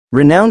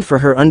Renowned for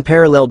her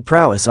unparalleled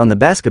prowess on the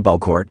basketball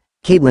court,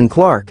 Caitlin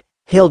Clark,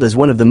 hailed as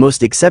one of the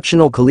most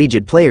exceptional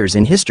collegiate players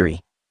in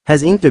history,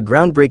 has inked a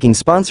groundbreaking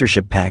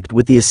sponsorship pact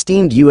with the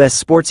esteemed U.S.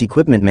 sports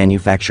equipment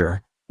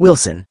manufacturer,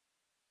 Wilson.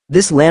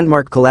 This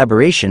landmark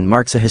collaboration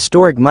marks a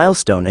historic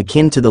milestone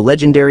akin to the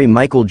legendary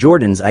Michael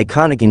Jordan's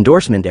iconic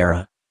endorsement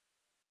era.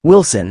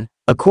 Wilson,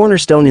 a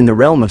cornerstone in the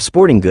realm of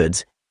sporting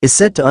goods, is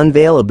set to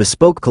unveil a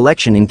bespoke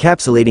collection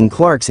encapsulating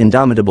Clark's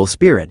indomitable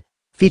spirit,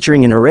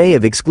 featuring an array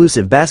of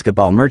exclusive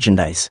basketball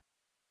merchandise.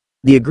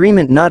 The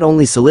agreement not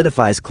only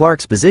solidifies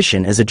Clark's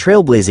position as a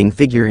trailblazing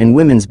figure in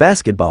women's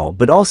basketball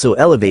but also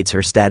elevates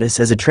her status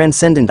as a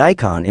transcendent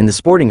icon in the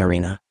sporting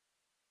arena.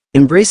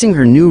 Embracing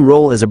her new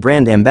role as a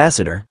brand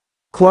ambassador,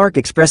 Clark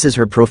expresses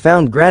her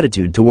profound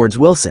gratitude towards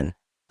Wilson,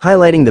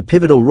 highlighting the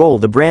pivotal role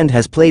the brand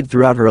has played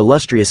throughout her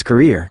illustrious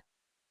career.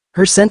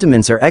 Her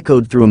sentiments are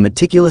echoed through a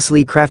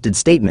meticulously crafted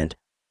statement,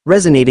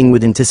 resonating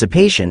with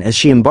anticipation as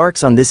she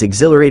embarks on this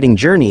exhilarating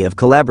journey of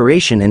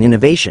collaboration and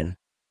innovation.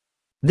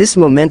 This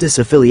momentous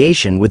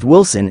affiliation with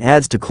Wilson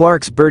adds to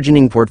Clark's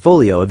burgeoning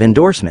portfolio of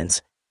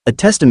endorsements, a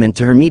testament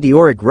to her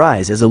meteoric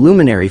rise as a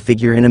luminary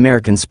figure in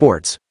American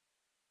sports.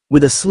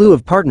 With a slew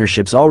of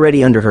partnerships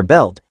already under her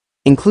belt,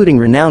 including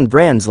renowned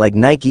brands like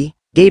Nike,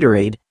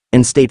 Gatorade,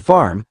 and State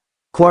Farm,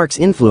 Clark's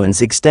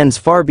influence extends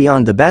far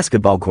beyond the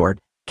basketball court,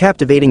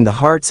 captivating the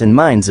hearts and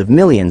minds of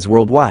millions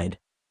worldwide.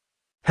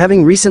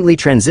 Having recently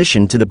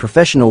transitioned to the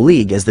professional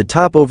league as the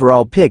top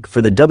overall pick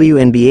for the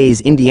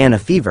WNBA's Indiana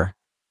Fever,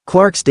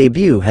 Clark's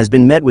debut has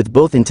been met with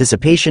both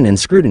anticipation and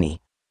scrutiny.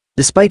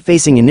 Despite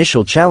facing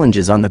initial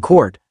challenges on the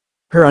court,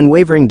 her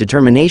unwavering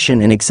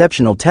determination and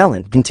exceptional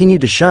talent continue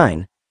to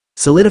shine,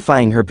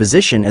 solidifying her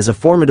position as a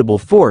formidable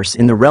force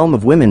in the realm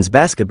of women's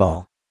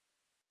basketball.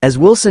 As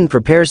Wilson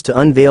prepares to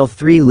unveil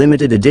 3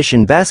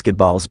 limited-edition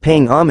basketballs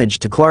paying homage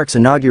to Clark's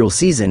inaugural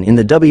season in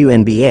the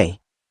WNBA,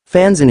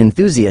 fans and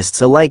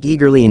enthusiasts alike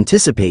eagerly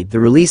anticipate the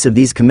release of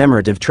these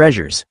commemorative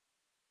treasures.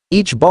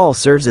 Each ball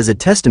serves as a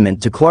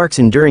testament to Clark's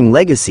enduring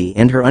legacy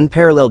and her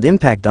unparalleled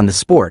impact on the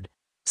sport,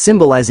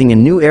 symbolizing a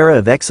new era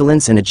of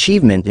excellence and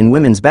achievement in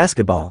women's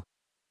basketball.